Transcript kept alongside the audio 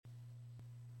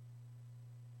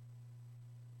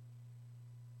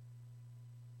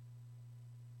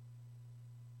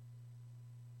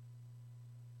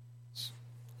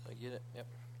Get it? Yep.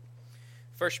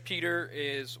 1 Peter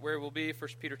is where we'll be. 1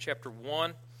 Peter chapter 1.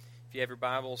 If you have your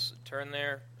Bibles, turn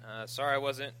there. Sorry I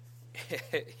wasn't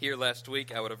here last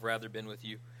week. I would have rather been with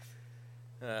you.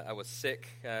 I was sick.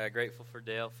 Grateful for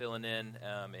Dale filling in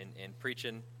and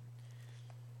preaching.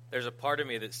 There's a part of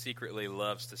me that secretly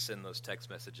loves to send those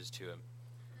text messages to him,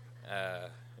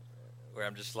 where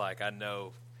I'm just like, I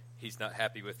know he's not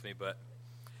happy with me, but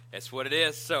it's what it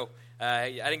is. So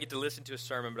I didn't get to listen to a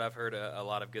sermon, but I've heard a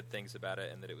lot of good things about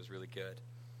it and that it was really good.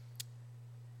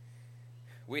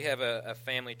 We have a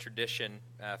family tradition.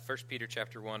 1 Peter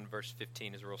chapter 1, verse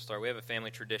 15 is where we'll start. We have a family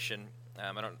tradition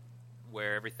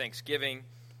where every Thanksgiving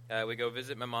we go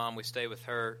visit my mom. We stay with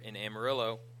her in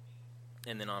Amarillo.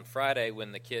 And then on Friday,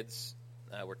 when the kids,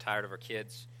 we're tired of our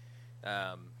kids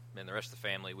and the rest of the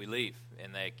family, we leave.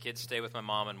 And the kids stay with my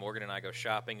mom, and Morgan and I go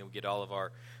shopping, and we get all of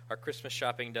our Christmas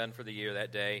shopping done for the year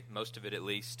that day, most of it at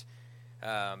least.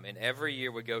 And every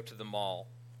year we go to the mall.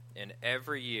 And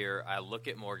every year I look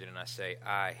at Morgan and I say,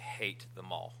 I hate the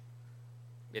mall.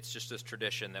 It's just this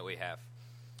tradition that we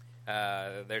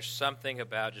have. There's something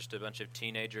about just a bunch of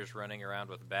teenagers running around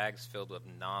with bags filled with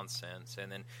nonsense, and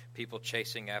then people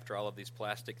chasing after all of these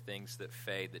plastic things that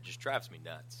fade that just drives me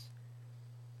nuts.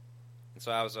 And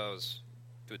so I was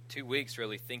with 2 weeks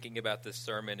really thinking about this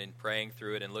sermon and praying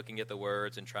through it and looking at the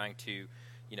words and trying to,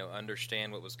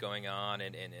 understand what was going on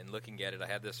and looking at it. I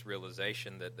had this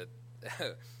realization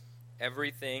that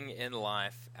everything in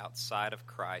life outside of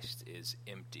Christ is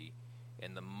empty,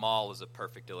 and the mall is a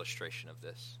perfect illustration of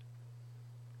this.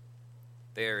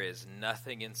 There is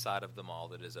nothing inside of the mall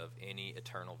that is of any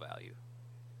eternal value.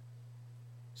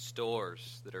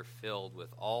 Stores that are filled with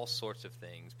all sorts of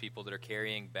things, people that are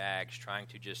carrying bags, trying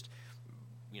to just,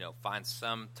 find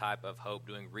some type of hope,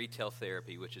 doing retail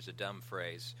therapy, which is a dumb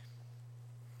phrase.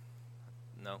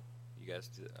 No, you guys,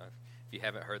 if you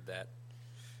haven't heard that.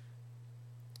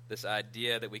 This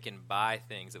idea that we can buy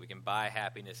things, that we can buy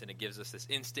happiness, and it gives us this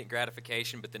instant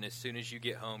gratification, but then as soon as you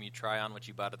get home, you try on what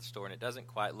you bought at the store, and it doesn't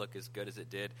quite look as good as it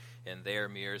did in their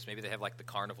mirrors. Maybe they have like the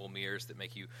carnival mirrors that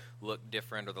make you look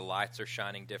different, or the lights are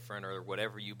shining different, or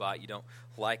whatever you bought, you don't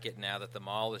like it now, that the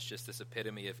mall is just this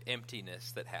epitome of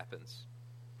emptiness that happens.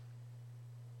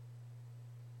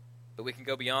 But we can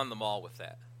go beyond the mall with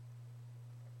that.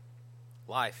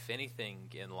 Life, anything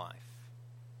in life,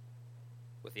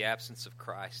 with the absence of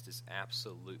Christ is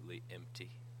absolutely empty.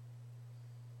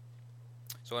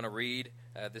 So I want to read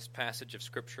this passage of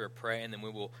Scripture and pray, and then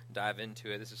we will dive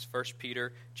into it. This is 1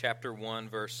 Peter chapter 1,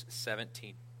 verse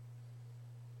 17.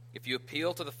 If you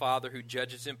appeal to the Father who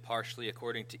judges impartially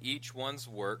according to each one's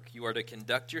work, you are to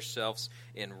conduct yourselves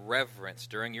in reverence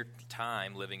during your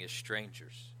time living as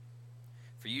strangers.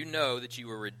 For you know that you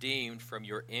were redeemed from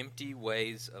your empty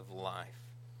ways of life,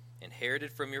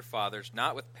 inherited from your fathers,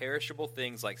 not with perishable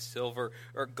things like silver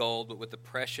or gold, but with the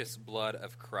precious blood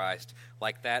of Christ,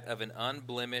 like that of an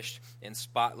unblemished and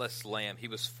spotless lamb. He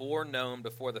was foreknown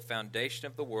before the foundation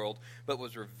of the world, but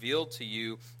was revealed to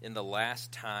you in the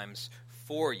last times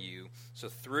for you. So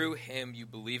through him you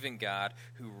believe in God,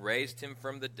 who raised him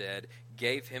from the dead,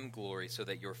 gave him glory, so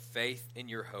that your faith and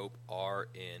your hope are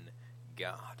in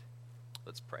God.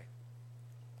 Let's pray.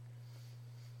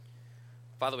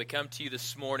 Father, we come to you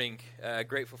this morning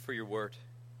grateful for your word.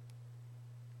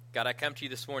 God, I come to you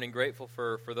this morning grateful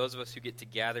for those of us who get to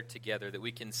gather together, that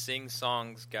we can sing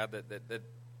songs, God, that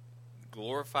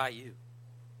glorify you.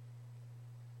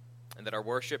 And that our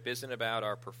worship isn't about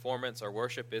our performance. Our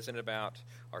worship isn't about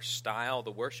our style.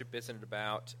 The worship isn't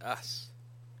about us.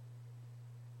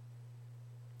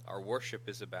 Our worship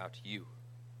is about you.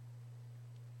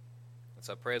 And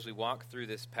so I pray as we walk through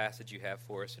this passage you have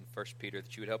for us in 1 Peter,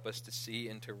 that you would help us to see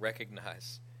and to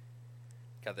recognize,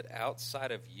 God, that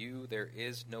outside of you there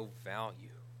is no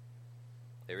value.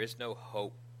 There is no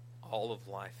hope. All of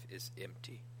life is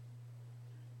empty.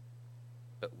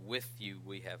 But with you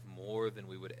we have more than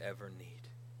we would ever need.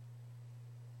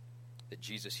 That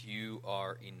Jesus, you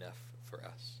are enough for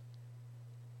us.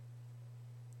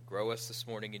 Grow us this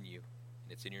morning in you.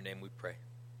 And it's in your name we pray.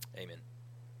 Amen.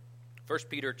 1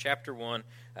 Peter chapter 1,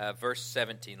 verse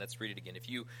 17. Let's read it again. If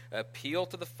you appeal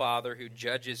to the Father who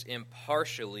judges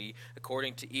impartially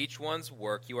according to each one's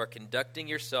work, you are conducting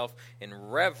yourself in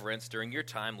reverence during your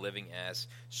time living as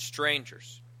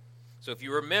strangers. So if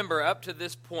you remember, up to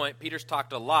this point, Peter's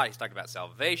talked a lot. He's talked about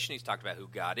salvation. He's talked about who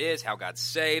God is, how God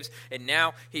saves. And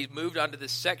now he's moved on to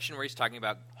this section where he's talking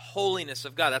about holiness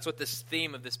of God. That's what this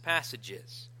theme of this passage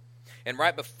is. And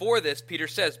right before this, Peter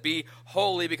says, be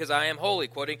holy because I am holy.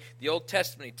 Quoting the Old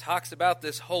Testament, he talks about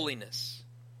this holiness.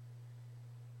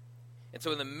 And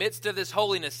so in the midst of this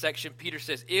holiness section, Peter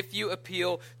says, if you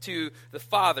appeal to the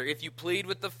Father, if you plead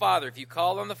with the Father, if you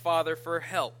call on the Father for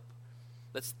help,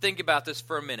 let's think about this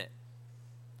for a minute.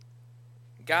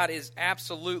 God is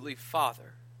absolutely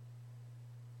Father.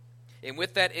 And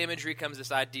with that imagery comes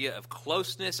this idea of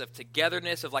closeness, of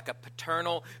togetherness, of like a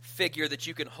paternal figure that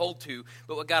you can hold to.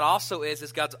 But what God also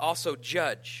is God's also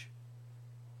judge.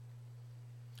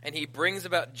 And he brings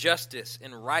about justice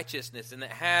and righteousness, and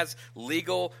it has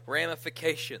legal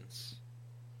ramifications.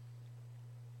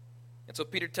 And so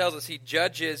Peter tells us he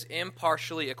judges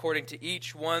impartially according to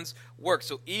each one's work.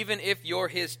 So even if you're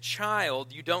his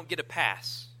child, you don't get a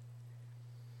pass.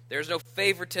 There's no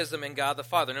favoritism in God the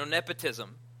Father, no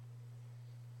nepotism.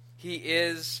 He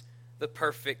is the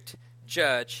perfect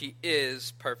judge. He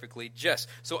is perfectly just.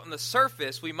 So on the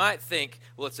surface, we might think,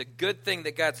 well, it's a good thing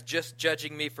that God's just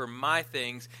judging me for my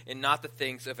things and not the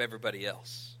things of everybody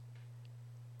else.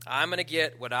 I'm going to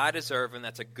get what I deserve, and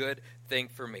that's a good thing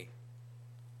for me.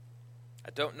 I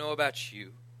don't know about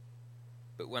you,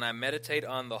 but when I meditate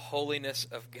on the holiness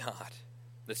of God,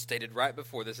 that's stated right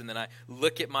before this, and then I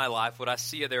look at my life, what I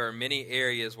see there are many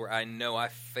areas where I know I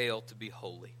fail to be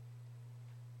holy.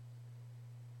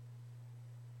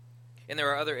 And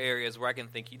there are other areas where I can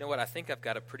think, you know what, I think I've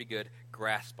got a pretty good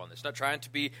grasp on this. Not trying to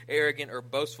be arrogant or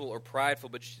boastful or prideful,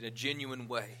 but in a genuine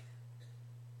way.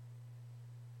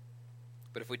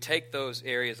 But if we take those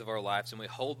areas of our lives and we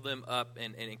hold them up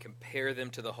and compare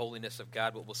them to the holiness of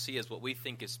God, what we'll see is what we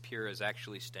think is pure is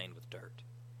actually stained with dirt.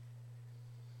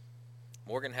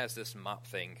 Morgan has this mop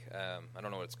thing. I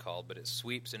don't know what it's called, but it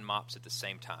sweeps and mops at the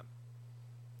same time.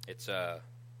 It's, I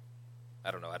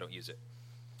don't know, I don't use it.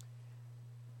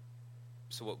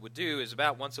 So what we'll do is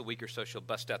about once a week or so, she'll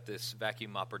bust out this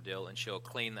vacuum mopper deal and she'll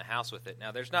clean the house with it.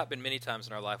 Now, there's not been many times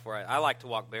in our life where I like to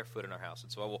walk barefoot in our house.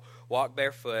 And so I will walk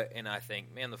barefoot and I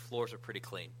think, man, the floors are pretty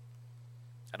clean.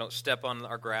 I don't step on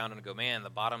our ground and go, man, the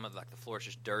bottom of the floor is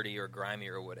just dirty or grimy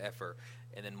or whatever.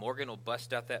 And then Morgan will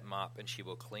bust out that mop and she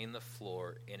will clean the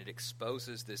floor, and it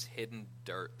exposes this hidden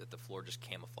dirt that the floor just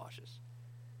camouflages.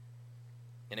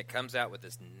 And it comes out with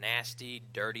this nasty,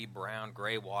 dirty, brown,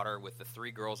 gray water with the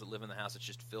 3 girls that live in the house. It's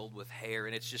just filled with hair,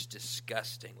 and it's just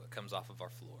disgusting what comes off of our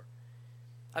floor.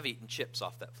 I've eaten chips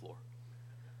off that floor.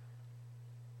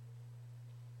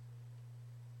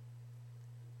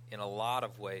 In a lot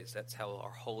of ways, that's how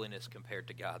our holiness compared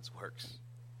to God's works.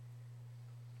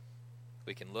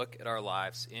 We can look at our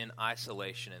lives in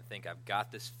isolation and think, I've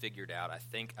got this figured out. I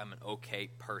think I'm an okay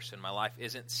person. My life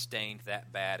isn't stained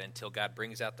that bad, until God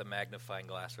brings out the magnifying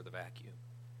glass or the vacuum.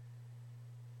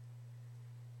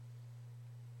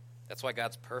 That's why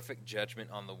God's perfect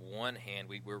judgment, on the one hand,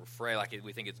 we're afraid,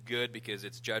 we think it's good because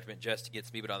it's judgment just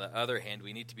against me, but on the other hand,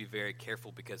 we need to be very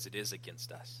careful because it is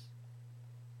against us.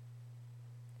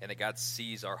 And that God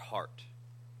sees our heart.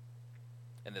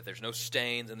 And that there's no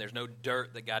stains and there's no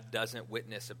dirt that God doesn't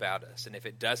witness about us. And if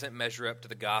it doesn't measure up to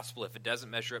the gospel, if it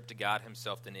doesn't measure up to God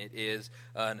himself, then it is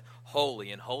unholy.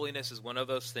 And holiness is one of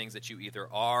those things that you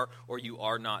either are or you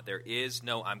are not. There is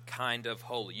no I'm kind of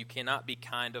holy. You cannot be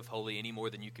kind of holy any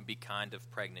more than you can be kind of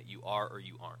pregnant. You are or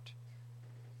you aren't.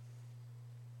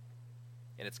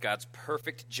 And it's God's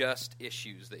perfect just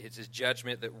issues, that it's his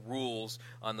judgment that rules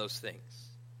on those things.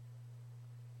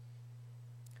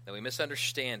 Now, we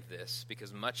misunderstand this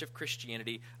because much of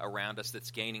Christianity around us that's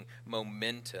gaining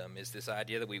momentum is this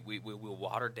idea that we will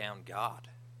water down God.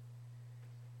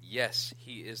 Yes,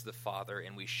 he is the Father,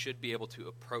 and we should be able to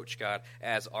approach God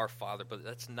as our Father, but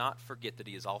let's not forget that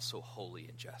he is also holy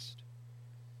and just.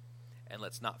 And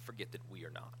let's not forget that we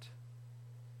are not.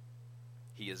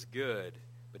 He is good,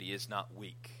 but he is not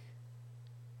weak.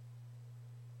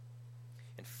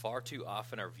 And far too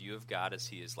often our view of God is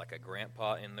he is like a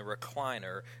grandpa in the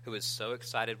recliner who is so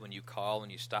excited when you call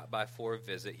and you stop by for a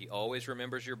visit. He always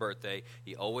remembers your birthday.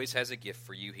 He always has a gift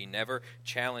for you. He never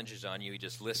challenges on you. He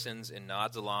just listens and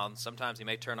nods along. Sometimes he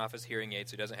may turn off his hearing aids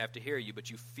so he doesn't have to hear you,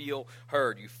 but you feel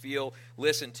heard. You feel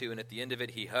listened to. And at the end of it,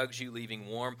 he hugs you, leaving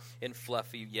warm and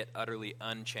fluffy, yet utterly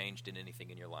unchanged in anything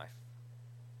in your life.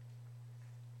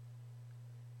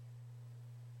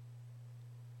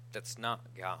 That's not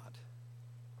God.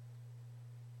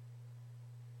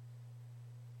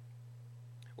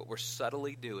 What we're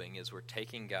subtly doing is we're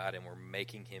taking God and we're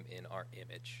making him in our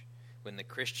image. When the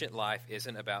Christian life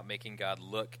isn't about making God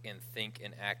look and think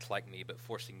and act like me, but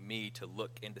forcing me to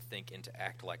look and to think and to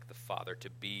act like the Father, to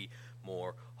be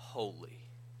more holy.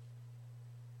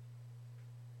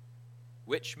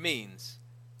 Which means,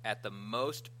 at the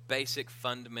most basic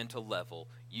fundamental level,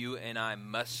 you and I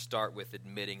must start with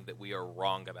admitting that we are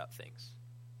wrong about things.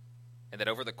 And that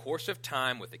over the course of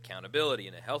time, with accountability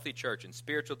and a healthy church and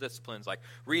spiritual disciplines like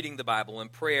reading the Bible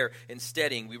and prayer and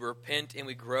studying, we repent and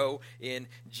we grow in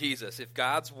Jesus. If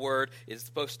God's word is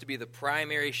supposed to be the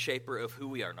primary shaper of who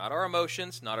we are, not our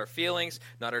emotions, not our feelings,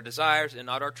 not our desires, and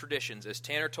not our traditions. As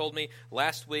Tanner told me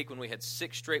last week when we had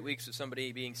 6 straight weeks of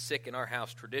somebody being sick in our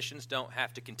house, traditions don't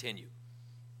have to continue.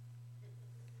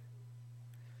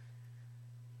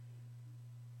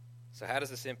 So how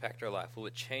does this impact our life? Well,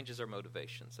 it changes our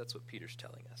motivations. That's what Peter's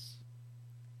telling us.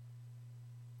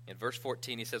 In verse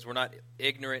 14, he says, we're not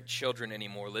ignorant children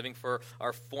anymore, living for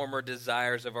our former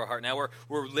desires of our heart. Now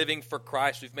we're living for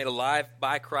Christ. We've made alive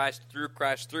by Christ,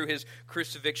 through his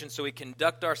crucifixion, so we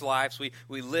conduct our lives.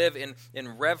 We live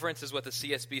in reverence, is what the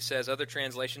CSB says. Other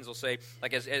translations will say,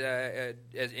 like as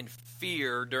in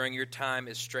fear during your time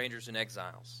as strangers and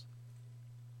exiles.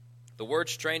 The word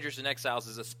strangers and exiles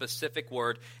is a specific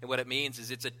word, and what it means is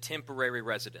it's a temporary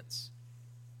residence.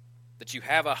 That you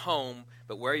have a home,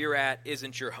 but where you're at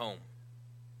isn't your home.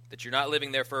 That you're not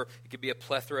living there for, it could be a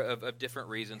plethora of different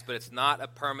reasons, but it's not a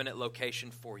permanent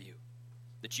location for you.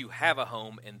 That you have a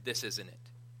home, and this isn't it.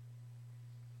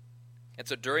 And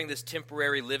so during this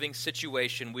temporary living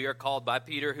situation, we are called by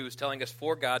Peter, who is telling us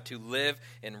for God, to live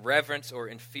in reverence or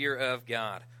in fear of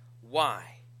God. Why?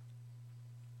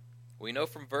 We know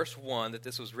from verse 1 that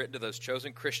this was written to those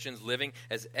chosen Christians living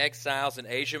as exiles in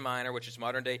Asia Minor, which is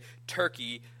modern-day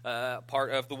Turkey, part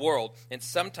of the world. And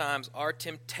sometimes our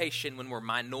temptation when we're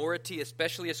minority,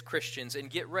 especially as Christians,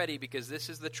 and get ready because this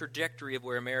is the trajectory of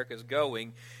where America is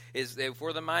going, is that if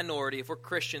we're the minority, if we're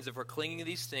Christians, if we're clinging to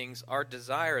these things, our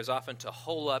desire is often to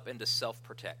hole up and to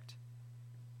self-protect.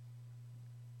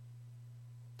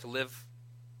 To live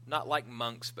not like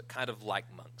monks, but kind of like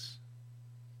monks.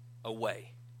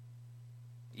 Away.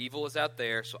 Evil is out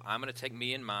there, so I'm going to take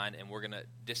me and mine, and we're going to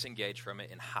disengage from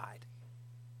it and hide.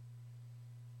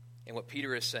 And what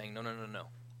Peter is saying, no.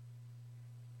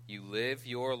 You live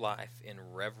your life in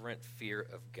reverent fear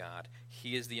of God.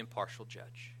 He is the impartial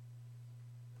judge.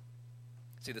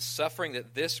 See, the suffering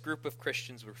that this group of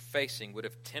Christians were facing would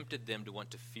have tempted them to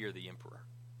want to fear the emperor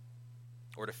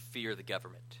or to fear the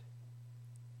government.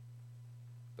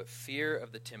 But fear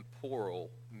of the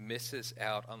temporal misses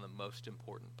out on the most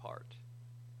important part.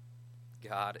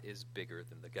 God is bigger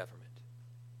than the government.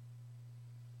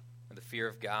 And the fear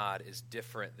of God is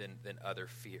different than other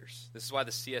fears. This is why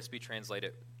the CSB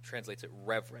translates it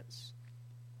reverence.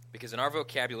 Because in our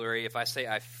vocabulary, if I say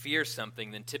I fear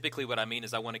something, then typically what I mean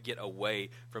is I want to get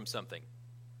away from something.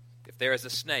 If there is a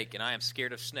snake and I am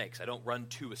scared of snakes, I don't run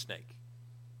to a snake.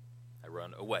 I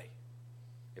run away.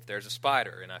 If there's a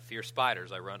spider and I fear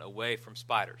spiders, I run away from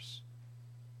spiders.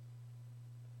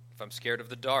 If I'm scared of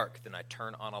the dark, then I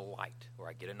turn on a light or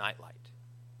I get a nightlight.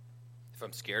 If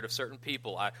I'm scared of certain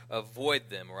people, I avoid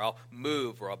them, or I'll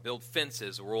move, or I'll build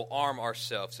fences, or we'll arm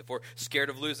ourselves. If we're scared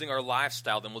of losing our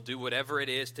lifestyle, then we'll do whatever it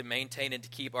is to maintain and to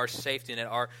keep our safety and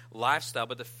our lifestyle.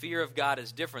 But the fear of God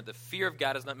is different. The fear of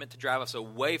God is not meant to drive us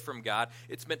away from God.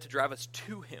 It's meant to drive us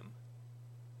to Him.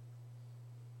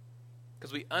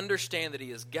 Because we understand that He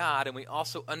is God, and we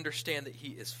also understand that He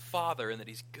is Father and that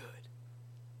He's good.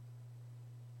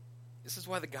 This is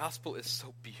why the gospel is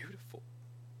so beautiful.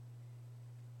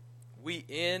 We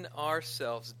in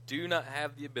ourselves do not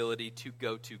have the ability to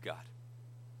go to God.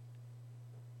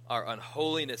 Our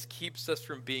unholiness keeps us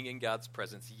from being in God's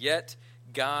presence. Yet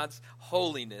God's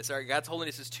holiness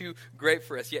is too great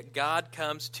for us. Yet God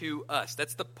comes to us.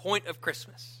 That's the point of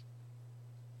Christmas.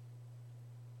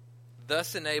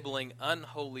 Thus enabling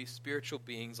unholy spiritual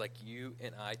beings like you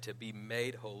and I to be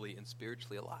made holy and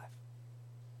spiritually alive.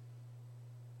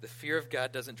 The fear of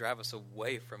God doesn't drive us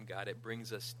away from God. It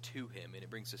brings us to Him, and it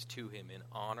brings us to Him in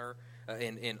honor,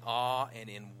 in awe,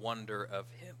 and in wonder of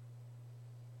Him.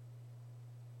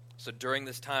 So during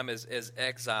this time as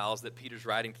exiles that Peter's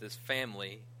writing to this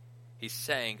family, he's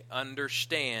saying,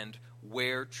 understand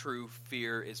where true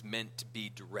fear is meant to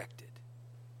be directed.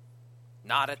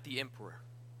 Not at the emperor,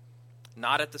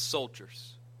 not at the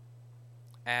soldiers,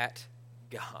 at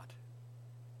God.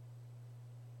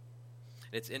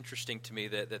 It's interesting to me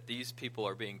that these people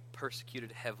are being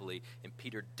persecuted heavily, and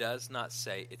Peter does not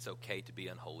say it's okay to be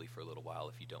unholy for a little while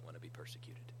if you don't want to be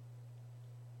persecuted.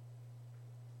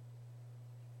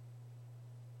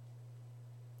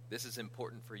 This is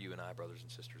important for you and I, brothers and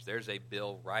sisters. There's a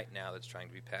bill right now that's trying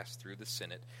to be passed through the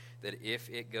Senate that, if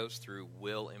it goes through,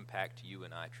 will impact you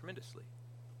and I tremendously.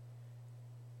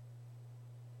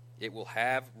 It will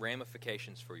have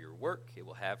ramifications for your work. It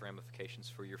will have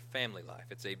ramifications for your family life.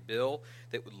 It's a bill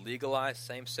that would legalize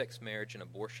same-sex marriage and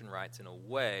abortion rights in a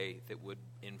way that would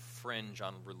infringe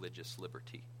on religious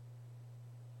liberty.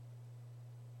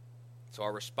 So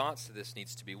our response to this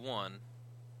needs to be, 1,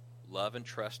 love and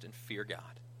trust and fear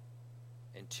God.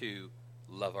 And 2,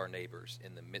 love our neighbors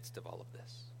in the midst of all of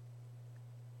this.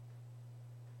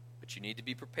 But you need to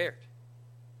be prepared.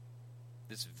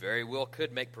 This very well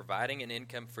could make providing an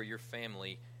income for your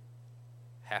family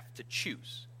have to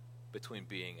choose between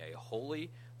being a holy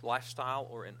lifestyle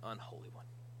or an unholy one.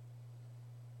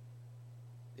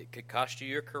 It could cost you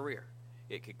your career.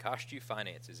 It could cost you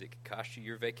finances. It could cost you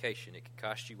your vacation. It could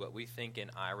cost you what we think in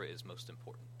IRA is most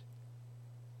important.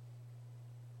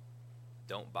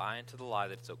 Don't buy into the lie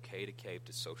that it's okay to cave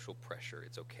to social pressure.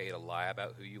 It's okay to lie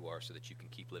about who you are so that you can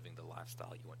keep living the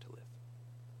lifestyle you want to live.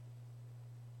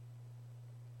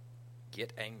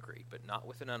 Get angry, but not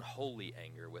with an unholy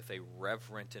anger, with a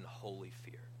reverent and holy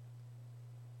fear.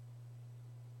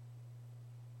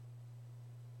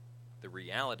 The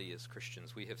reality is,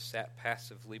 Christians, we have sat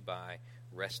passively by,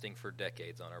 resting for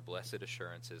decades on our blessed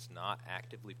assurances, not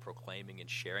actively proclaiming and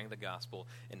sharing the gospel,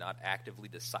 and not actively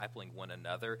discipling one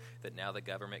another, that now the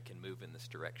government can move in this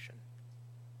direction.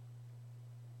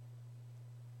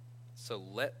 So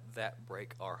let that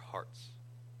break our hearts.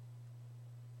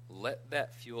 Let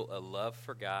that fuel a love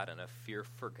for God and a fear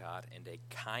for God and a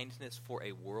kindness for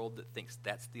a world that thinks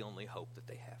that's the only hope that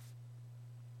they have.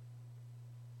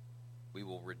 We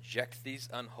will reject these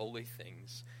unholy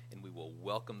things, and we will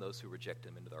welcome those who reject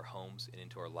them into their homes and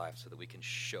into our lives so that we can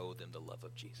show them the love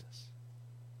of Jesus.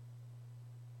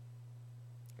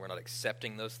 We're not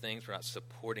accepting those things. We're not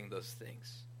supporting those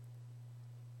things.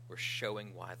 We're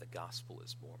showing why the gospel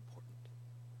is more important.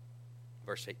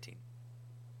 Verse 18.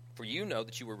 For you know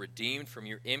that you were redeemed from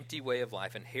your empty way of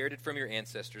life, inherited from your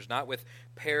ancestors, not with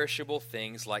perishable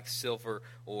things like silver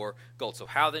or gold. So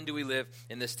how then do we live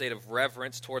in this state of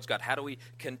reverence towards God? How do we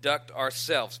conduct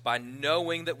ourselves? By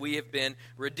knowing that we have been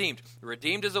redeemed.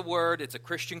 Redeemed is a word. It's a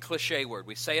Christian cliche word.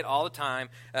 We say it all the time,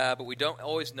 but we don't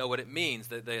always know what it means.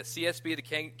 The CSB,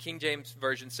 the King James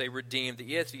Version, say redeemed. The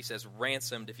ESV says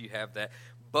ransomed, if you have that.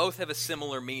 Both have a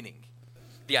similar meaning.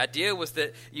 The idea was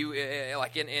that you,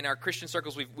 like in our Christian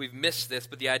circles, we've missed this,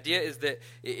 but the idea is that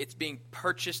it's being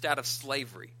purchased out of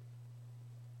slavery.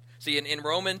 See, in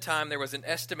Roman time, there was an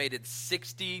estimated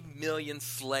 60 million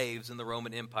slaves in the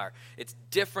Roman Empire. It's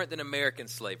different than American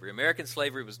slavery. American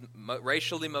slavery was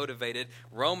racially motivated.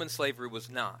 Roman slavery was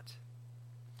not.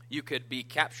 You could be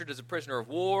captured as a prisoner of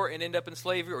war and end up in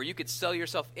slavery, or you could sell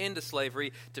yourself into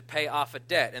slavery to pay off a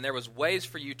debt. And there was ways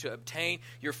for you to obtain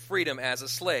your freedom as a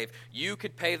slave. You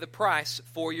could pay the price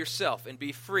for yourself and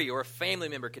be free, or a family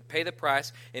member could pay the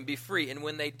price and be free. And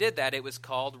when they did that, it was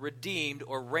called redeemed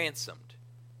or ransomed.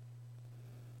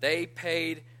 They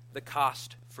paid the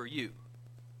cost for you.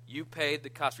 You paid the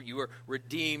cost for you. You were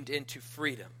redeemed into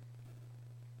freedom.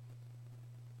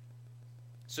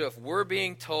 So if we're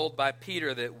being told by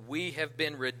Peter that we have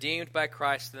been redeemed by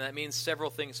Christ, then that means several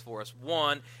things for us.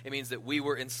 One, it means that we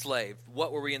were enslaved.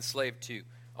 What were we enslaved to?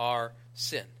 Our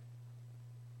sin.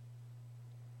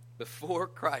 Before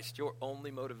Christ, your only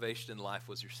motivation in life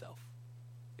was yourself.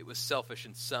 It was selfish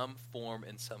in some form,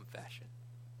 in some fashion.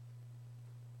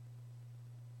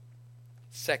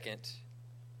 Second,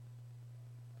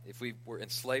 if we were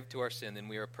enslaved to our sin, then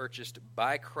we are purchased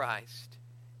by Christ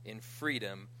in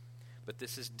freedom. But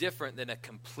this is different than a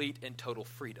complete and total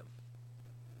freedom.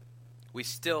 We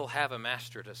still have a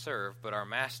master to serve, but our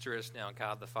master is now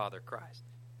God the Father, Christ.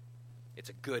 It's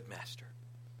a good master.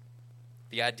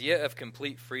 The idea of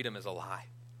complete freedom is a lie.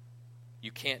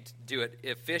 You can't do it.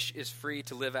 A fish is free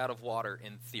to live out of water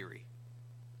in theory.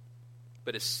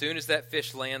 But as soon as that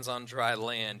fish lands on dry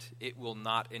land, it will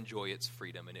not enjoy its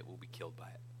freedom and it will be killed by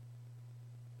it.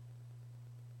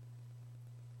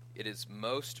 It is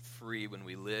most free when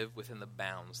we live within the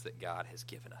bounds that God has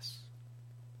given us.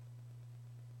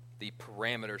 The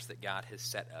parameters that God has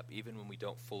set up, even when we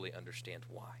don't fully understand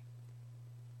why.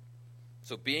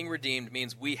 So being redeemed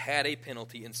means we had a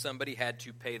penalty and somebody had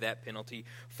to pay that penalty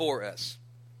for us.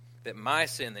 That my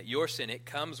sin, that your sin, it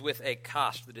comes with a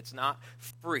cost, that it's not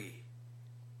free.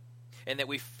 And that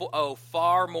we owe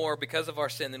far more because of our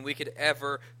sin than we could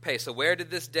ever pay. So where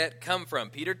did this debt come from?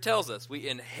 Peter tells us we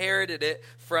inherited it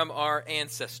from our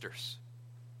ancestors.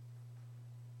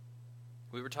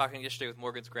 We were talking yesterday with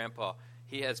Morgan's grandpa.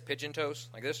 He has pigeon toes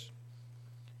like this,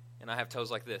 and I have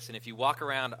toes like this. And if you walk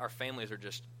around, our families are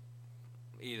just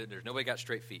either there's nobody got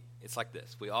straight feet. It's like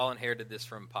this. We all inherited this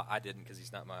from I didn't because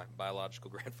he's not my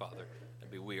biological grandfather.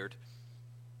 That'd be weird.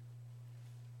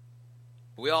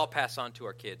 We all pass on to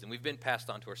our kids, and we've been passed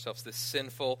on to ourselves this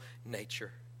sinful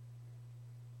nature.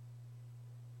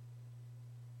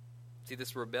 See,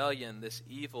 this rebellion, this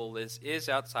evil is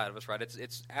outside of us, right?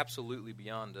 It's absolutely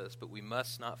beyond us, but we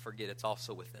must not forget it's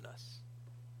also within us.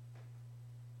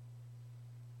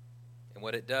 And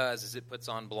what it does is it puts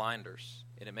on blinders,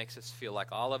 and it makes us feel like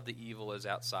all of the evil is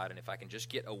outside, and if I can just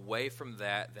get away from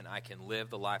that, then I can live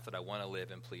the life that I want to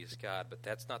live and please God. But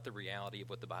that's not the reality of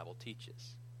what the Bible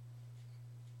teaches.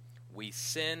 We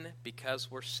sin because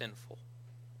we're sinful.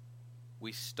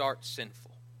 We start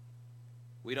sinful.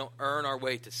 We don't earn our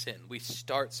way to sin. We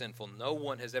start sinful. No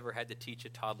one has ever had to teach a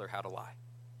toddler how to lie.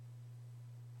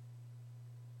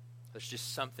 There's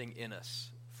just something in us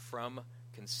from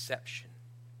conception.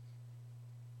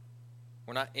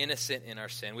 We're not innocent in our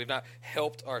sin. We've not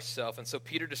helped ourselves. And so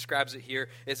Peter describes it here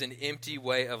as an empty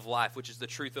way of life, which is the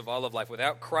truth of all of life.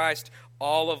 Without Christ,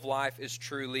 all of life is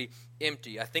truly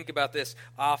empty. I think about this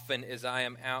often as I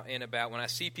am out and about when I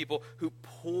see people who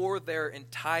pour their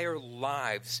entire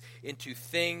lives into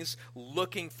things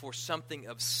looking for something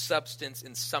of substance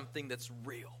and something that's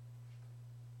real.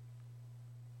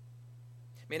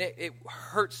 I mean, it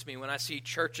hurts me when I see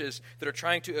churches that are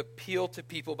trying to appeal to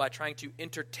people by trying to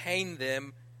entertain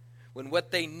them when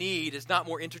what they need is not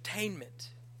more entertainment.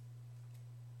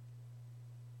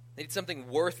 They need something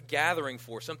worth gathering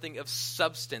for, something of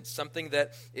substance, something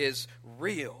that is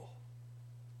real.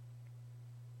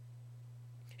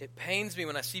 It pains me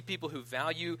when I see people who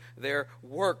value their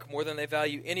work more than they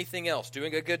value anything else,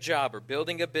 doing a good job or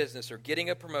building a business or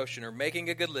getting a promotion or making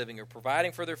a good living or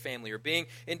providing for their family or being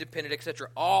independent, etc.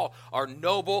 All are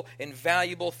noble and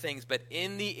valuable things, but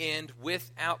in the end,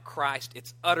 without Christ,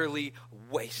 it's utterly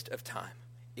waste of time.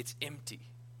 It's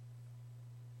empty.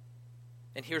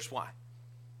 And here's why.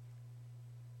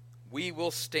 We will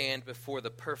stand before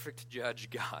the perfect judge,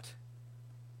 God.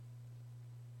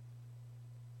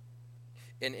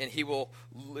 And we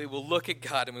will look at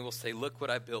God and we will say, look what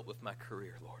I built with my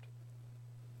career, Lord.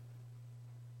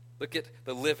 Look at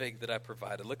the living that I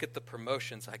provided. Look at the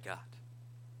promotions I got.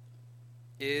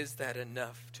 Is that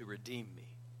enough to redeem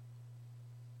me?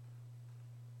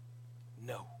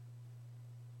 No.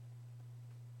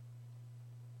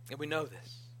 And we know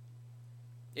this.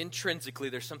 Intrinsically,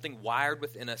 there's something wired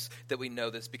within us that we know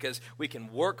this because we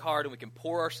can work hard and we can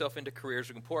pour ourselves into careers,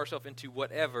 we can pour ourselves into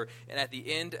whatever, and at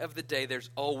the end of the day, there's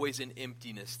always an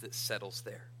emptiness that settles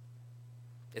there.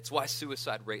 It's why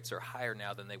suicide rates are higher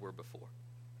now than they were before.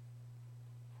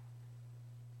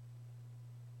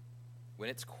 When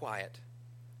it's quiet,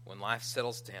 when life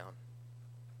settles down,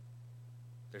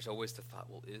 there's always the thought,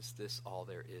 well, is this all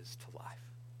there is to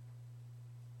life?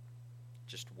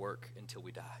 Just work until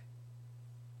we die.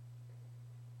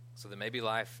 So that maybe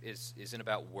life isn't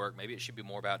about work. Maybe it should be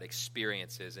more about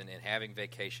experiences and having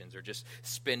vacations or just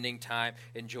spending time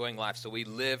enjoying life. So we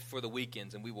live for the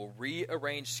weekends and we will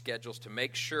rearrange schedules to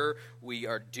make sure we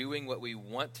are doing what we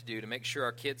want to do, to make sure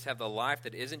our kids have the life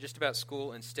that isn't just about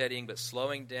school and studying, but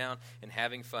slowing down and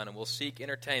having fun. And we'll seek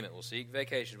entertainment. We'll seek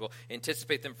vacations. We'll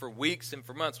anticipate them for weeks and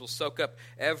for months. We'll soak up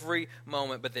every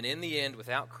moment. But then in the end,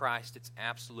 without Christ, it's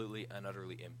absolutely and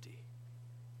utterly empty.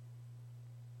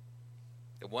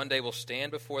 That one day we'll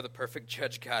stand before the perfect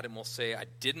judge God and we'll say, I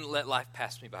didn't let life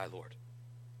pass me by, Lord.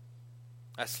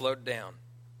 I slowed down.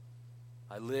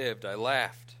 I lived. I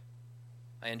laughed.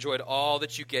 I enjoyed all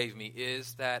that you gave me.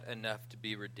 Is that enough to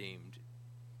be redeemed?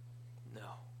 No.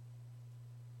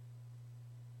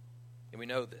 And we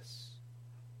know this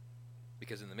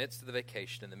because in the midst of the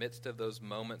vacation, in the midst of those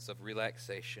moments of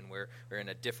relaxation where we're in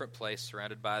a different place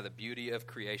surrounded by the beauty of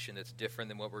creation that's different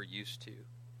than what we're used to,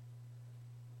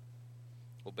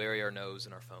 we'll bury our nose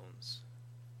in our phones.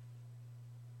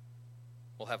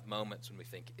 We'll have moments when we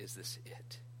think, is this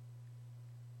it?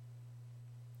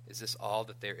 Is this all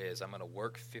that there is? I'm going to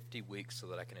work 50 weeks so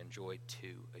that I can enjoy 2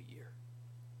 a year.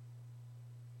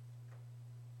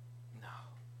 No.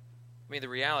 I mean, the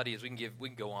reality is we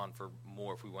can go on for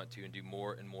more if we want to and do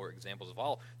more and more examples of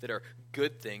all that are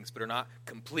good things but are not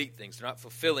complete things. They're not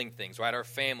fulfilling things, right? Our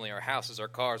family, our houses, our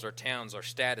cars, our towns, our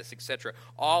status, etc.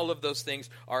 All of those things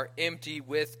are empty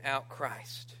without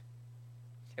Christ.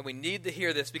 And we need to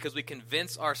hear this because we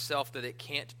convince ourselves that it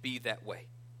can't be that way.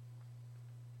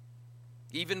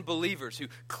 Even believers who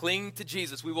cling to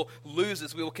Jesus, we will lose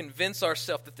this. We will convince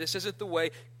ourselves that this isn't the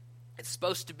way it's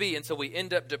supposed to be, and so we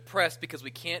end up depressed because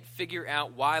we can't figure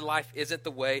out why life isn't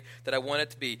the way that I want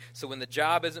it to be. So when the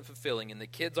job isn't fulfilling, and the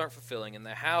kids aren't fulfilling, and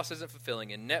the house isn't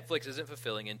fulfilling, and Netflix isn't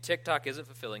fulfilling, and TikTok isn't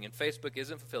fulfilling, and Facebook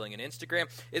isn't fulfilling, and Instagram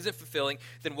isn't fulfilling,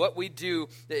 then what we do,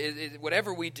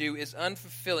 whatever we do, is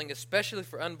unfulfilling, especially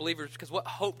for unbelievers, because what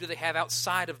hope do they have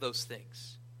outside of those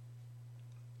things?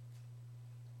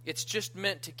 It's just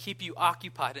meant to keep you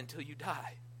occupied until you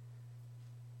die.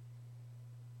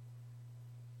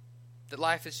 That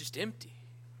life is just empty.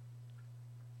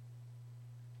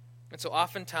 And so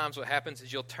oftentimes what happens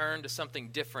is you'll turn to something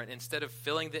different instead of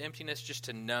filling the emptiness, just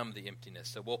to numb the emptiness.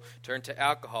 So we'll turn to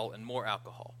alcohol and more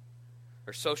alcohol,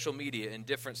 or social media and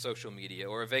different social media,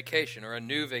 or a vacation or a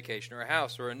new vacation, or a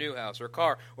house or a new house, or a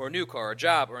car or a new car, a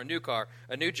job or a new car,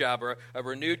 a new job, or a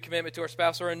renewed commitment to our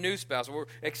spouse or a new spouse, or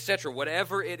etc.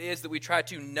 Whatever it is that we try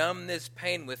to numb this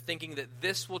pain with, thinking that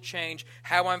this will change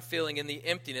how I'm feeling in the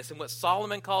emptiness. And what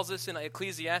Solomon calls this in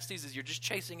Ecclesiastes is you're just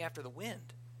chasing after the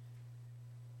wind.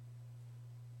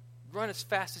 Run as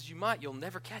fast as you might, you'll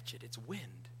never catch it. It's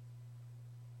wind.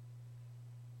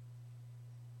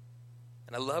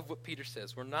 And I love what Peter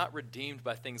says. We're not redeemed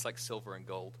by things like silver and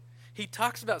gold. He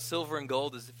talks about silver and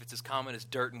gold as if it's as common as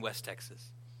dirt in West Texas.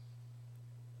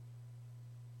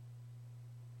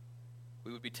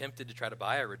 We would be tempted to try to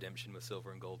buy our redemption with silver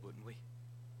and gold, wouldn't we?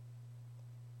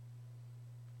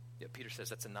 Yet Peter says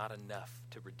that's not enough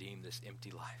to redeem this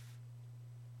empty life.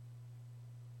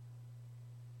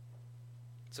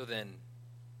 So then,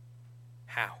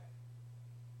 how?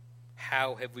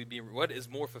 How have we been? What is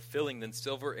more fulfilling than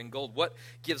silver and gold? What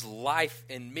gives life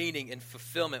and meaning and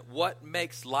fulfillment? What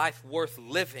makes life worth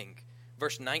living?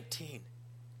 Verse 19.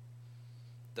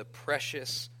 The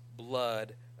precious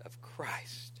blood of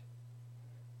Christ,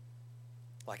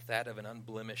 like that of an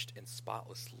unblemished and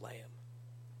spotless lamb.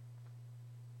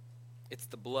 It's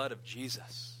the blood of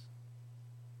Jesus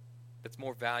that's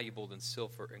more valuable than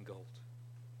silver and gold.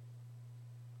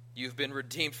 You've been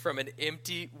redeemed from an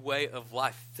empty way of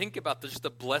life. Think about just the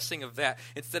blessing of that.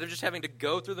 Instead of just having to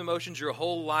go through the motions your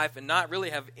whole life and not really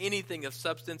have anything of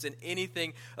substance and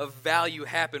anything of value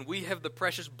happen, we have the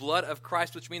precious blood of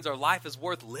Christ, which means our life is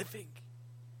worth living.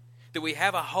 That we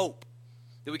have a hope,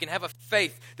 that we can have a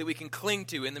faith that we can cling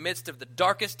to in the midst of the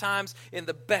darkest times, in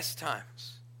the best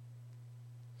times.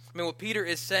 I mean, what Peter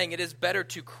is saying, it is better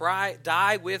to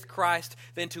die with Christ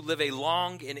than to live a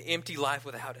long and empty life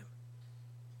without him.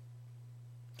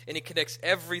 And he connects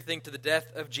everything to the death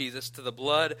of Jesus, to the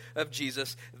blood of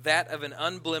Jesus, that of an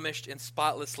unblemished and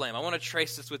spotless lamb. I want to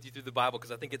trace this with you through the Bible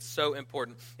because I think it's so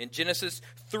important. In Genesis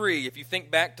 3, if you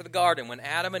think back to the garden, when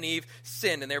Adam and Eve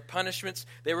sinned and their punishments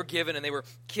they were given and they were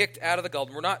kicked out of the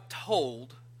garden, we're not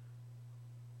told,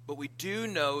 but we do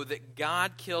know that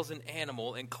God kills an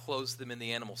animal and clothes them in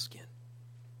the animal skin.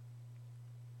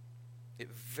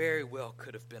 It very well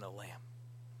could have been a lamb.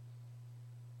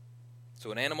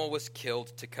 So an animal was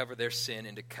killed to cover their sin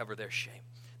and to cover their shame.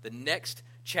 The next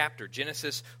chapter,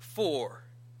 Genesis 4.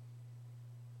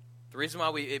 The reason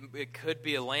why it could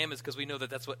be a lamb is because we know that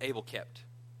that's what Abel kept.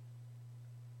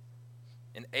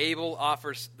 And Abel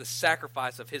offers the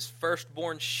sacrifice of his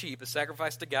firstborn sheep, a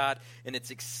sacrifice to God, and it's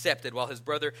accepted. While his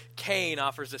brother Cain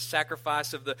offers a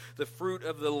sacrifice of the fruit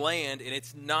of the land, and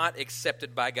it's not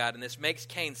accepted by God. And this makes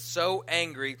Cain so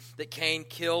angry that Cain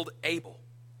killed Abel.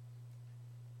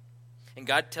 And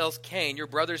God tells Cain, your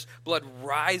brother's blood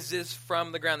rises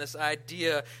from the ground. This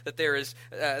idea that there is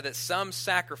that some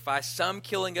sacrifice, some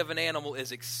killing of an animal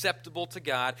is acceptable to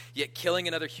God, yet killing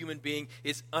another human being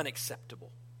is unacceptable.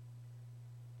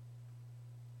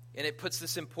 And it puts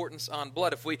this importance on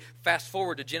blood. If we fast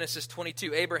forward to Genesis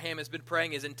 22, Abraham has been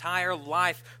praying his entire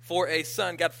life for a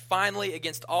son. God finally,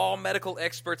 against all medical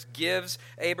experts, gives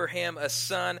Abraham a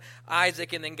son,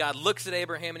 Isaac. And then God looks at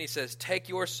Abraham and he says, take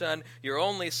your son, your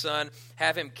only son,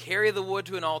 have him carry the wood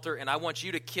to an altar, and I want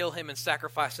you to kill him and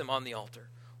sacrifice him on the altar.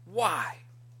 Why?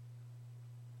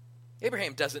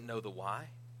 Abraham doesn't know the why,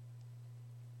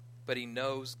 but he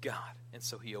knows God, and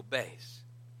so he obeys.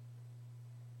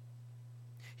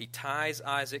 He ties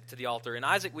Isaac to the altar. And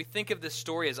Isaac, we think of this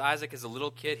story as Isaac as a little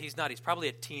kid. He's not. He's probably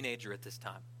a teenager at this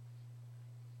time.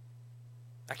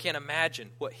 I can't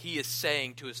imagine what he is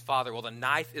saying to his father while the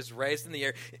knife is raised in the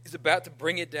air. He's about to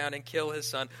bring it down and kill his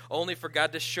son, only for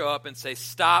God to show up and say,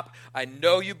 stop, I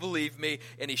know you believe me.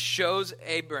 And he shows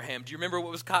Abraham. Do you remember what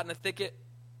was caught in the thicket?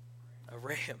 A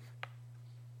ram.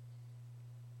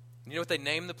 You know what they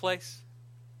named the place?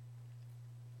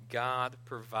 God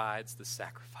provides the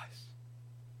sacrifice.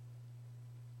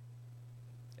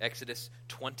 Exodus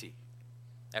 20.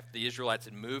 After the Israelites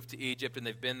had moved to Egypt and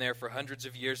they've been there for hundreds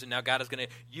of years, and now God is going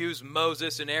to use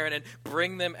Moses and Aaron and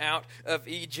bring them out of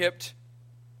Egypt.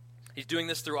 He's doing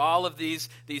this through all of these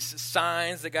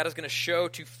signs that God is going to show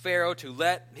to Pharaoh to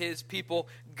let his people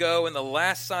go. And the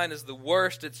last sign is the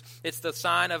worst. It's the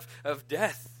sign of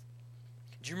death.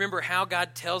 Do you remember how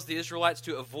God tells the Israelites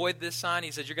to avoid this sign? He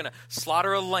says, you're going to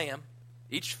slaughter a lamb.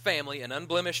 Each family, an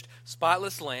unblemished,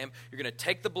 spotless lamb. You're going to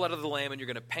take the blood of the lamb and you're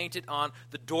going to paint it on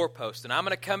the doorpost. And I'm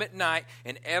going to come at night,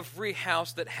 and every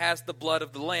house that has the blood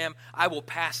of the lamb, I will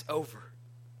pass over.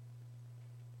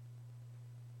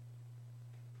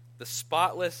 The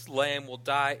spotless lamb will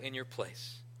die in your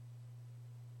place.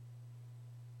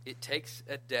 It takes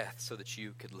a death so that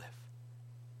you could live.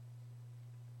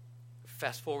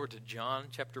 Fast forward to John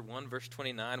chapter 1, verse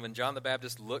 29. When John the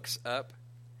Baptist looks up,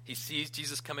 he sees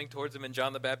Jesus coming towards him, and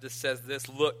John the Baptist says this,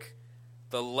 "Look,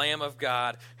 the Lamb of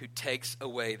God who takes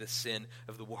away the sin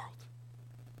of the world."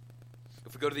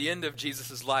 If we go to the end of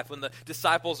Jesus' life, when the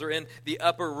disciples are in the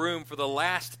upper room for the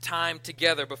last time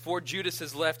together, before Judas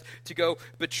has left to go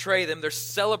betray them, they're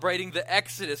celebrating the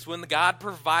Exodus when God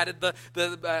provided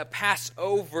the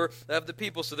Passover of the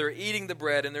people. So they're eating the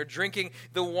bread and they're drinking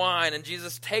the wine. And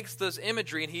Jesus takes those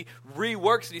imagery and he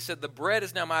reworks it. He said, the bread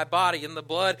is now my body and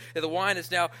the wine is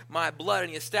now my blood.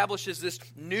 And he establishes this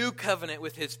new covenant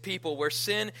with his people where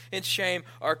sin and shame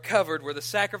are covered, where the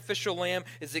sacrificial lamb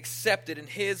is accepted and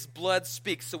his blood speaks.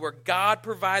 So where God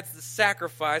provides the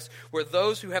sacrifice, where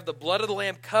those who have the blood of the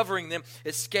Lamb covering them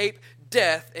escape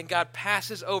death, and God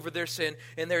passes over their sin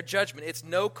and their judgment. It's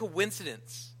no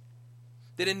coincidence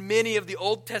that in many of the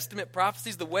Old Testament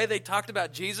prophecies, the way they talked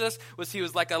about Jesus was he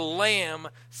was like a lamb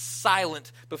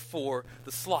silent before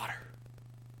the slaughter.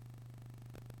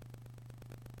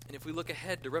 And if we look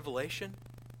ahead to Revelation,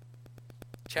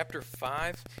 Chapter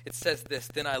 5, it says this,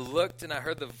 "Then I looked and I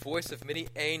heard the voice of many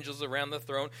angels around the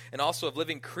throne, and also of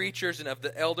living creatures and of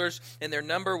the elders, and their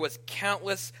number was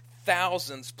countless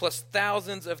thousands, plus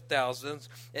thousands of thousands.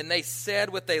 And they said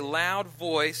with a loud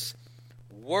voice,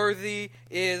 'Worthy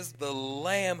is the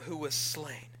Lamb who was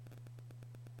slain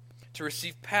to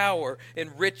receive power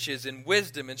and riches and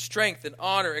wisdom and strength and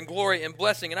honor and glory and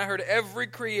blessing.' And I heard every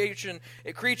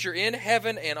creature in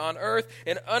heaven and on earth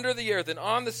and under the earth and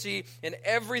on the sea and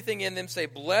everything in them say,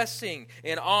 'Blessing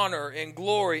and honor and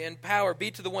glory and power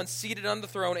be to the one seated on the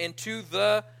throne and to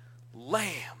the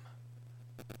Lamb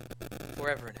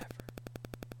forever and ever.'"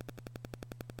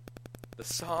 The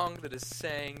song that is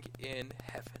sang in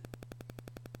heaven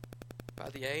by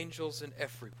the angels and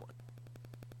everyone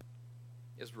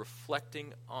is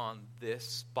reflecting on this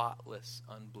spotless,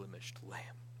 unblemished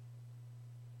Lamb.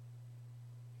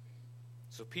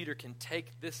 So Peter can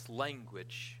take this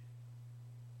language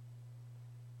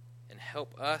and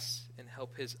help us and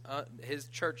help his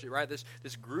church, right?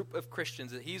 This group of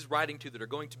Christians that he's writing to that are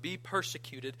going to be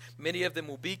persecuted. Many of them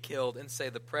will be killed, and say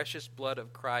the precious blood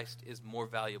of Christ is more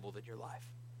valuable than your life.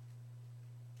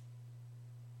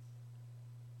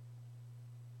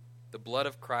 The blood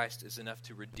of Christ is enough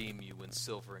to redeem you when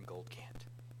silver and gold can't.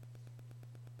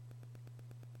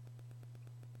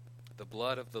 The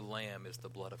blood of the Lamb is the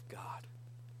blood of God.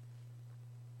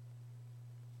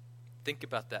 Think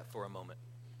about that for a moment.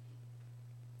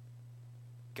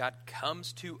 God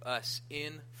comes to us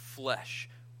in flesh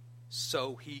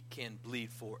so he can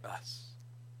bleed for us.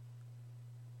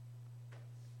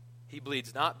 He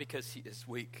bleeds not because he is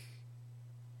weak,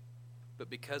 but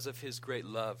because of his great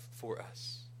love for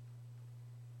us.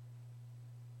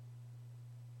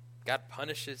 God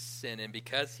punishes sin, and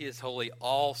because he is holy,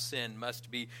 all sin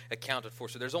must be accounted for.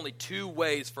 So there's only two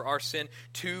ways for our sin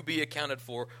to be accounted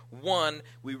for. One,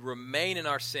 we remain in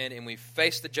our sin and we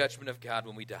face the judgment of God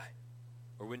when we die,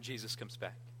 or when Jesus comes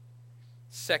back.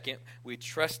 Second, we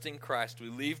trust in Christ. We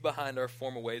leave behind our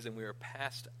former ways and we are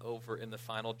passed over in the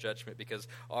final judgment because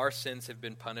our sins have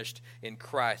been punished in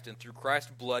Christ. And through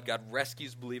Christ's blood, God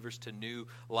rescues believers to new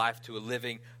life, to a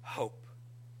living hope.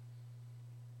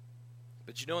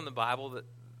 But you know in the Bible that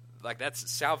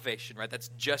that's salvation, right? That's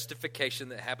justification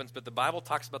that happens. But the Bible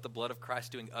talks about the blood of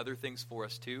Christ doing other things for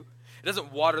us too. It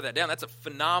doesn't water that down. That's a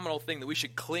phenomenal thing that we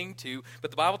should cling to.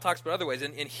 But the Bible talks about other ways.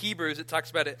 In Hebrews, it talks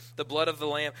about the blood of the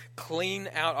Lamb clean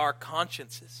out our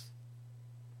consciences.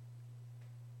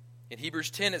 In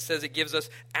Hebrews 10, it says it gives us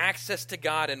access to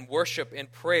God in worship and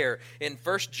prayer. In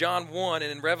 1 John 1 and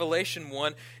in Revelation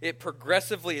 1, it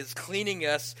progressively is cleaning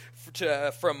us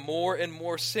from more and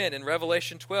more sin. In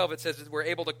Revelation 12, it says that we're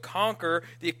able to conquer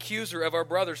the accuser of our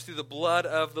brothers through the blood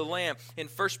of the Lamb. In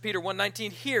 1 Peter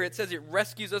 1:19, here it says it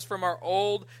rescues us from our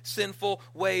old sinful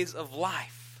ways of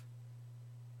life.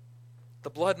 The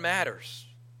blood matters.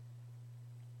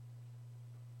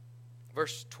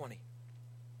 Verse 20.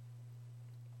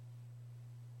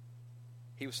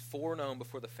 He was foreknown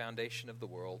before the foundation of the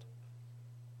world,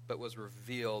 but was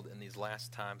revealed in these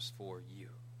last times for you.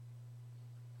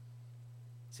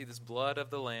 See, this blood of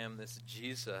the Lamb, this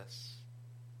Jesus,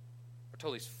 we're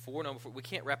told he's foreknown before. We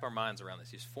can't wrap our minds around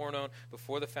this. He's foreknown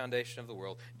before the foundation of the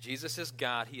world. Jesus is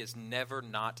God. He has never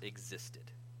not existed.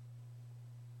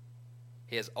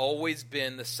 He has always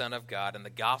been the Son of God, and the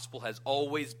gospel has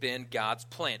always been God's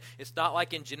plan. It's not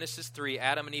like in Genesis 3,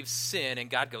 Adam and Eve sin, and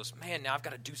God goes, man, now I've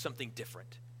got to do something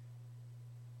different.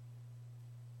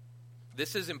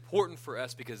 This is important for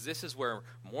us because this is where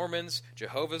Mormons,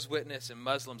 Jehovah's Witnesses, and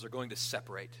Muslims are going to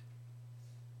separate.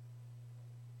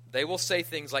 They will say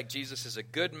things like Jesus is a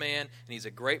good man and he's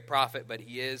a great prophet, but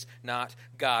he is not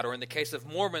God. Or in the case of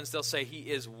Mormons, they'll say he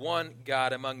is one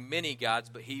God among many gods,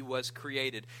 but he was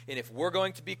created. And if we're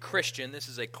going to be Christian, this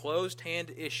is a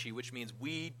closed-hand issue, which means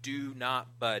we do not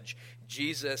budge.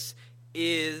 Jesus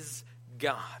is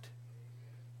God.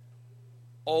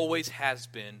 Always has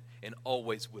been and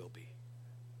always will be.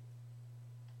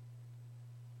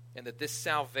 And that this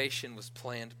salvation was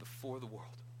planned before the world.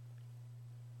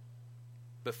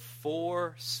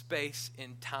 Before space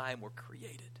and time were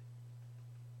created.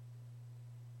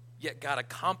 Yet God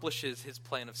accomplishes his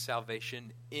plan of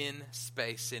salvation in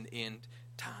space and in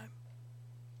time.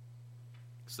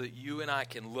 So that you and I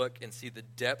can look and see the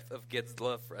depth of God's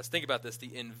love for us. Think about this.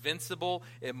 The invincible,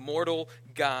 immortal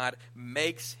God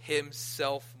makes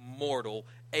himself mortal,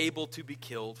 able to be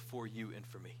killed for you and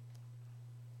for me.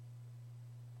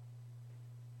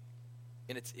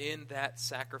 And it's in that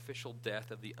sacrificial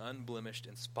death of the unblemished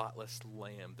and spotless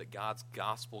Lamb that God's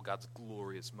gospel, God's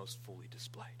glory is most fully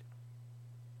displayed.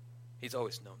 He's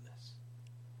always known this.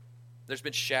 There's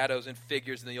been shadows and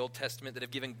figures in the Old Testament that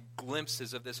have given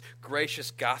glimpses of this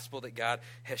gracious gospel that God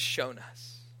has shown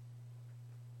us.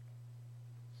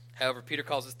 However, Peter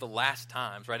calls this the last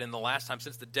times, right? In the last time,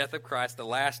 since the death of Christ, the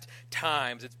last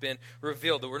times it's been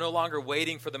revealed that we're no longer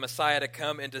waiting for the Messiah to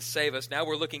come and to save us. Now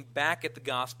we're looking back at the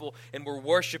gospel and we're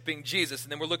worshiping Jesus.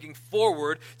 And then we're looking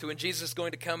forward to when Jesus is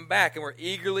going to come back. And we're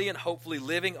eagerly and hopefully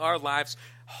living our lives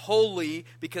holy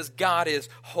because God is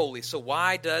holy. So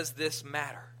why does this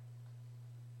matter?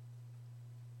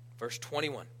 Verse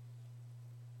 21.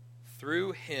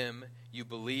 Through him you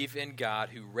believe in God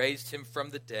who raised him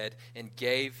from the dead and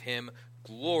gave him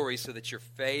glory so that your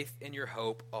faith and your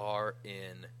hope are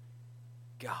in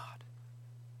God.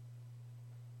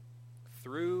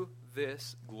 Through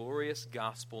this glorious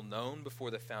gospel known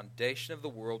before the foundation of the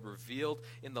world, revealed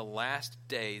in the last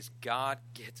days, God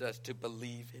gets us to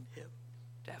believe in him,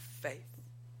 to have faith.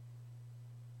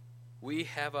 We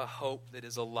have a hope that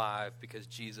is alive because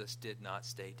Jesus did not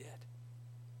stay dead.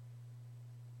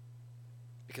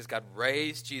 Because God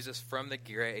raised Jesus from the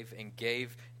grave and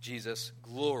gave Jesus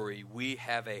glory, we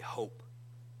have a hope.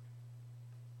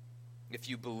 If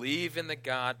you believe in the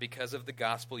God because of the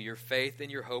gospel, your faith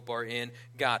and your hope are in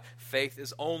God. Faith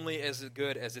is only as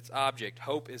good as its object.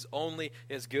 Hope is only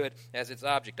as good as its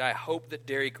object. I hope that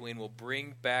Dairy Queen will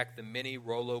bring back the mini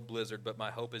Rolo Blizzard, but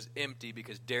my hope is empty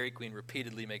because Dairy Queen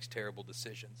repeatedly makes terrible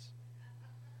decisions.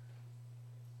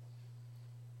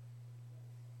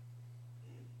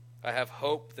 I have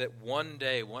hope that one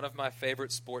day one of my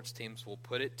favorite sports teams will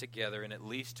put it together and at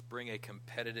least bring a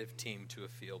competitive team to a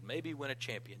field, maybe win a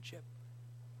championship.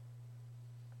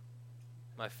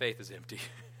 My faith is empty.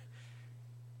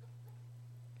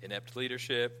 Inept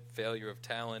leadership, failure of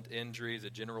talent, injuries, a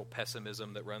general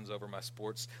pessimism that runs over my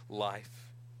sports life.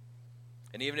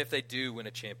 And even if they do win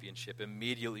a championship,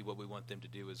 immediately what we want them to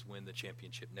do is win the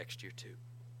championship next year too.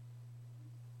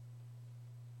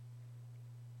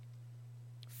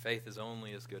 Faith is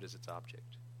only as good as its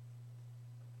object.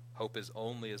 Hope is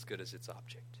only as good as its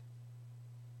object.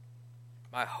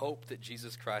 My hope that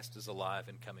Jesus Christ is alive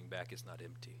and coming back is not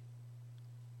empty.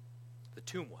 The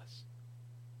tomb was,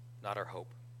 not our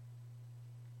hope.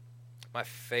 My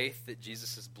faith that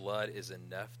Jesus' blood is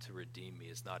enough to redeem me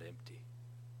is not empty.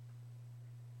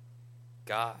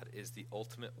 God is the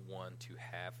ultimate one to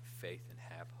have faith and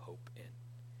have hope in.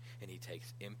 And he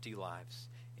takes empty lives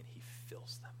and he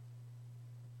fills them.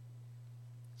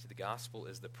 See, the gospel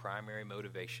is the primary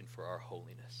motivation for our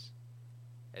holiness.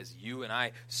 As you and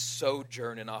I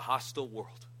sojourn in a hostile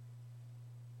world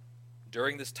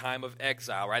during this time of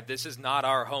exile, right? This is not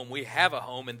our home. We have a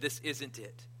home, and this isn't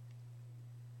it.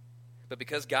 But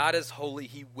because God is holy,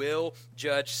 he will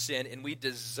judge sin, and we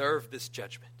deserve this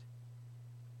judgment.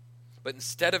 But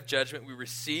instead of judgment, we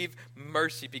receive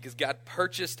mercy because God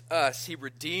purchased us. He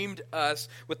redeemed us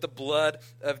with the blood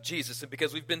of Jesus. And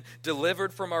because we've been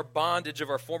delivered from our bondage of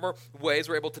our former ways,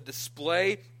 we're able to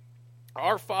display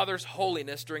our Father's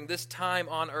holiness during this time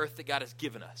on earth that God has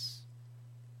given us.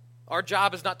 Our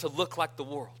job is not to look like the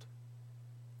world.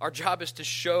 Our job is to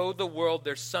show the world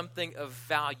there's something of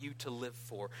value to live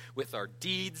for with our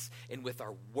deeds and with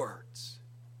our words.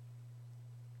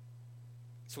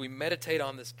 So we meditate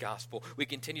on this gospel. We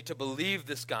continue to believe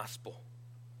this gospel.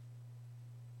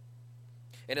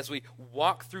 And as we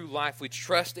walk through life, we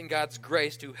trust in God's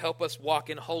grace to help us walk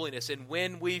in holiness. And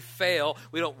when we fail,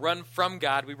 we don't run from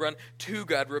God. We run to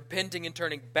God, repenting and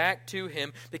turning back to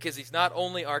him because he's not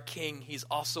only our King, he's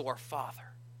also our Father.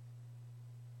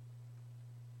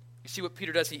 You see what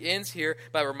Peter does? He ends here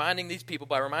by reminding these people,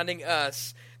 by reminding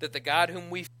us that the God whom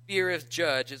we fear as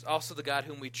judge is also the God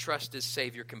whom we trust as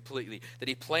Savior completely. That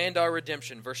he planned our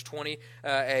redemption, verse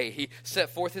 20a. He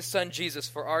set forth his Son Jesus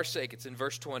for our sake. It's in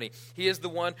verse 20. He is the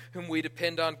one whom we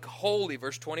depend on wholly,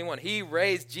 verse 21. He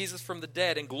raised Jesus from the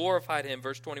dead and glorified him,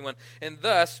 verse 21. And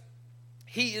thus,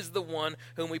 he is the one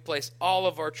whom we place all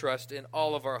of our trust and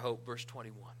all of our hope, verse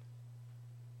 21.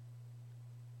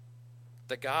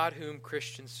 The God whom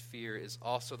Christians fear is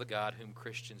also the God whom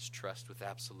Christians trust with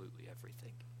absolutely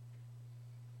everything.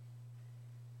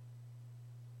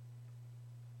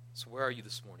 So where are you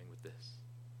this morning with this?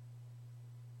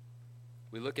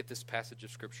 We look at this passage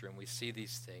of Scripture and we see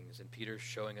these things, and Peter's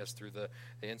showing us through the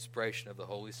inspiration of the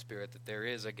Holy Spirit that there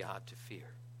is a God to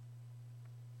fear.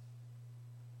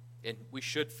 And we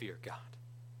should fear God.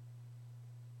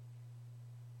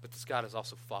 But this God is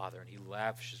also Father, and he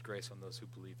lavishes grace on those who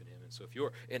believe in him. And so if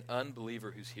you're an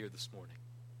unbeliever who's here this morning,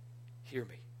 hear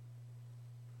me.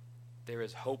 There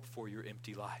is hope for your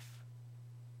empty life.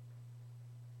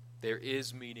 There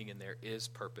is meaning and there is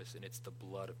purpose, and it's the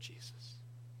blood of Jesus.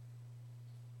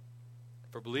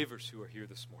 For believers who are here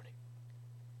this morning,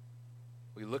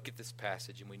 we look at this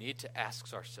passage and we need to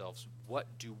ask ourselves,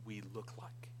 what do we look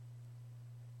like?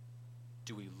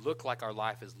 Do we look like our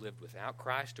life is lived without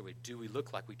Christ, or do we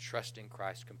look like we trust in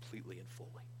Christ completely and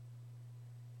fully?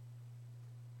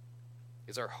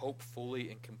 Is our hope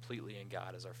fully and completely in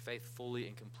God? Is our faith fully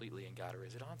and completely in God, or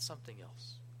is it on something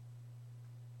else?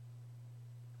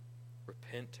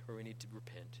 Repent where we need to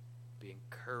repent. Be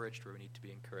encouraged where we need to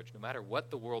be encouraged. No matter what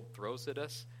the world throws at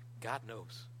us, God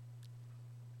knows.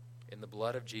 And the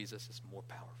blood of Jesus is more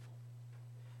powerful.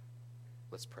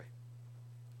 Let's pray.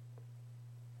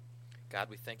 God,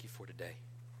 we thank you for today.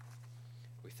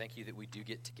 We thank you that we do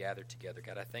get to gather together.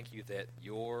 God, I thank you that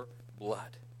your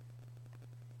blood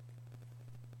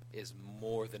is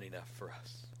more than enough for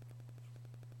us.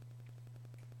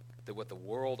 That what the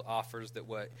world offers, that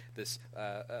what this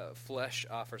flesh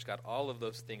offers, God, all of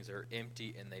those things are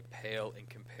empty and they pale in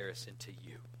comparison to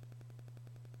you.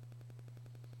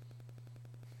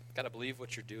 God, I believe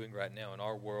what you're doing right now in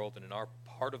our world and in our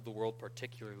part of the world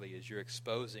particularly is you're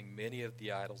exposing many of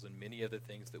the idols and many of the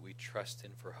things that we trust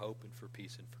in for hope and for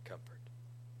peace and for comfort.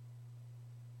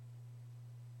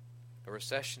 A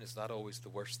recession is not always the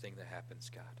worst thing that happens,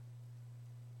 God.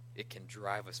 It can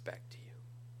drive us back to you.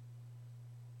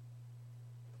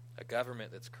 A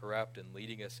government that's corrupt and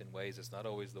leading us in ways is not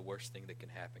always the worst thing that can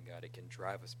happen, God. It can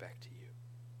drive us back to you.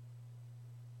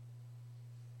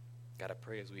 God, I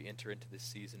pray as we enter into this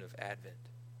season of Advent,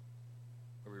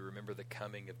 where we remember the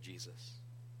coming of Jesus,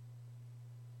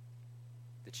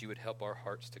 that you would help our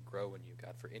hearts to grow in you,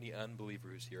 God. For any unbeliever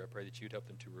who's here, I pray that you would help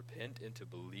them to repent and to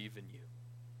believe in you,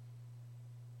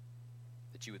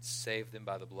 that you would save them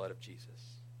by the blood of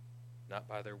Jesus, not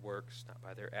by their works, not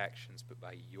by their actions, but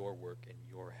by your work and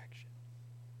your action.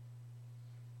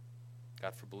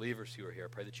 God, for believers who are here,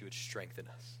 I pray that you would strengthen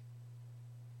us,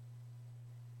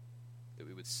 that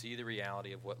we would see the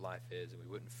reality of what life is and we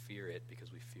wouldn't fear it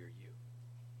because we fear you.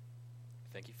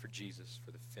 Thank you for Jesus,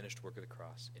 for the finished work of the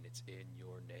cross, and it's in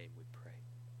your name we pray.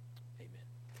 Amen.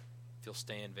 If you'll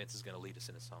stand, Vince is going to lead us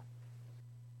in a song.